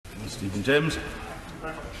Stephen James.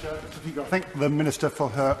 I thank the Minister for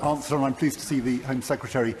her answer, and I'm pleased to see the Home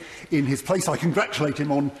Secretary in his place. I congratulate him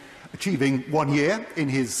on achieving 1 year in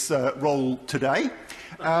his role today.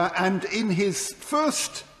 And in his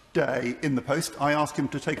first day in the post, I asked him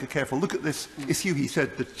to take a careful look at this issue. He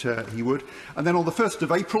said that he would. And then on the 1st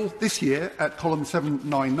of April this year, at column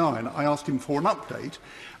 799, I asked him for an update.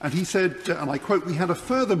 And he said, and I quote, "We had a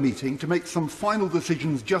further meeting to make some final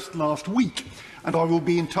decisions just last week, and I will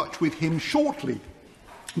be in touch with him shortly."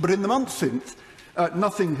 But in the months since,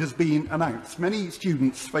 nothing has been announced. Many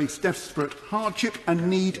students face desperate hardship and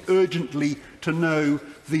need urgently to know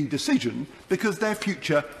the decision because their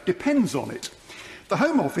future depends on it. The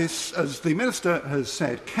Home Office, as the Minister has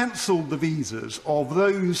said, cancelled the visas of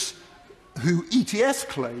those who ETS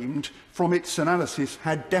claimed from its analysis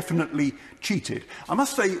had definitely cheated. I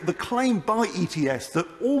must say, the claim by ETS that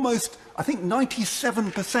almost, I think,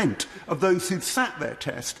 97% of those who'd sat their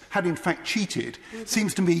test had in fact cheated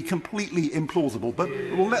seems to me completely implausible, but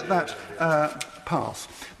we'll let that pass.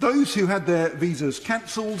 Those who had their visas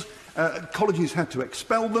cancelled, colleges had to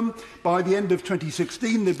expel them. By the end of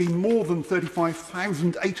 2016, there had been more than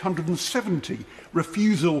 35,870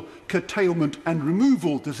 refusal, curtailment and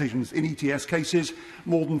removal decisions in ETS cases,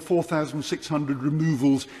 more than 4,600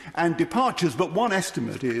 removals and departures. But one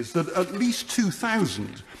estimate is that at least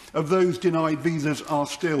 2,000 of those denied visas are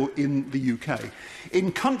still in the UK.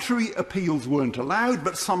 In-country appeals weren't allowed,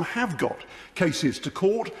 but some have got cases to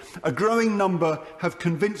court. A growing number have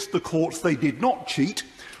convinced the courts they did not cheat.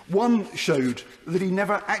 One showed that he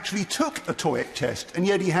never actually took a TOEIC test, and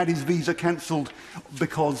yet he had his visa cancelled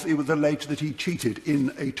because it was alleged that he cheated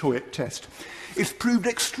in a TOEIC test. It's proved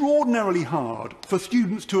extraordinarily hard for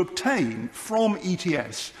students to obtain from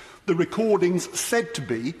ETS the recordings said to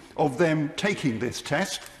be of them taking this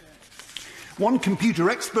test. One computer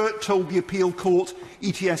expert told the appeal court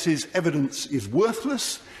ETS's evidence is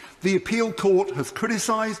worthless. The appeal court has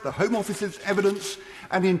criticised the Home Office's evidence,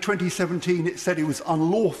 and in 2017 it said it was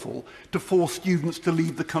unlawful to force students to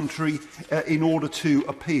leave the country in order to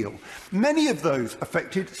appeal. Many of those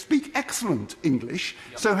affected speak excellent English,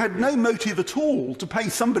 so had no motive at all to pay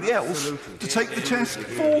somebody else to take the test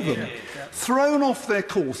for them. Thrown off their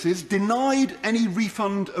courses, denied any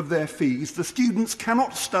refund of their fees, the students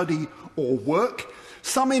cannot study or work.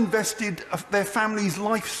 Some invested their family's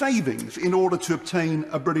life savings in order to obtain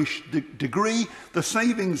a British degree. The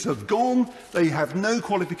savings have gone. They have no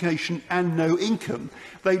qualification and no income.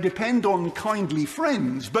 They depend on kindly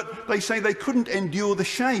friends, but they say they couldn't endure the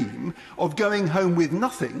shame of going home with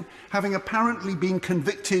nothing, having apparently been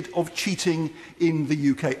convicted of cheating in the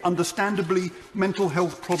UK. Understandably, mental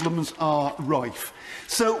health problems are rife.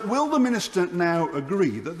 So will the Minister now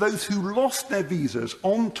agree that those who lost their visas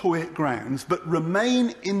on TOEIC grounds but remain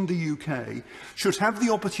in the UK should have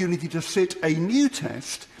the opportunity to sit a new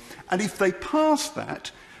test, and if they pass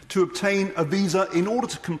that, to obtain a visa in order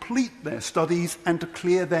to complete their studies and to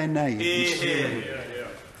clear their names?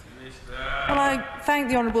 Well, I thank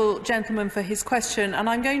the honourable gentleman for his question, and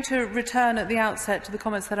I'm going to return at the outset to the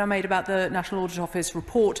comments that I made about the National Audit Office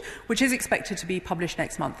report, which is expected to be published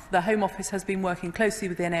next month. The Home Office has been working closely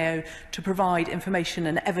with the NAO to provide information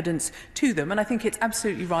and evidence to them, and I think it's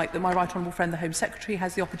absolutely right that my right honourable friend, the Home Secretary,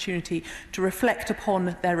 has the opportunity to reflect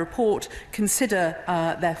upon their report, consider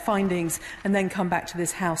their findings, and then come back to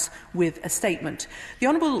this House with a statement. The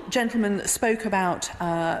honourable gentleman spoke about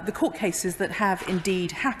the court cases that have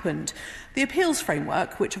indeed happened. The appeals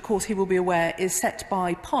framework, which of course he will be aware is set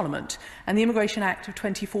by Parliament, and the Immigration Act of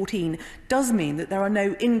 2014 does mean that there are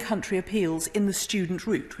no in-country appeals in the student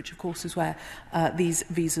route, which of course is where these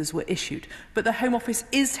visas were issued. But the Home Office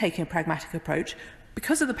is taking a pragmatic approach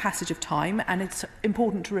because of the passage of time, and it's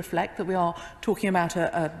important to reflect that we are talking about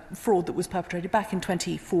a fraud that was perpetrated back in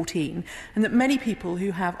 2014, and that many people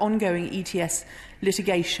who have ongoing ETS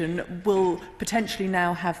litigation will potentially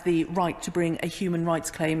now have the right to bring a human rights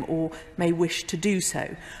claim or may wish to do so.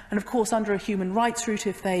 And of course, under a human rights route,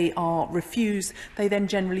 if they are refused, they then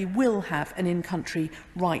generally will have an in-country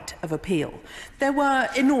right of appeal. There were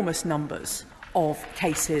enormous numbers of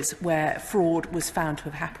cases where fraud was found to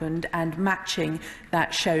have happened, and matching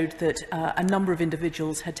that showed that a number of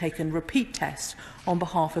individuals had taken repeat tests on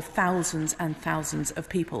behalf of thousands and thousands of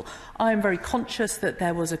people. I am very conscious that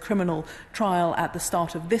there was a criminal trial at the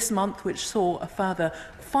start of this month which saw a further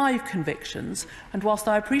 5 convictions, and whilst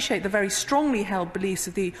I appreciate the very strongly held beliefs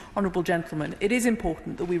of the honourable gentleman, it is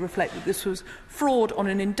important that we reflect that this was fraud on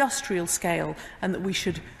an industrial scale and that we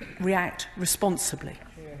should react responsibly.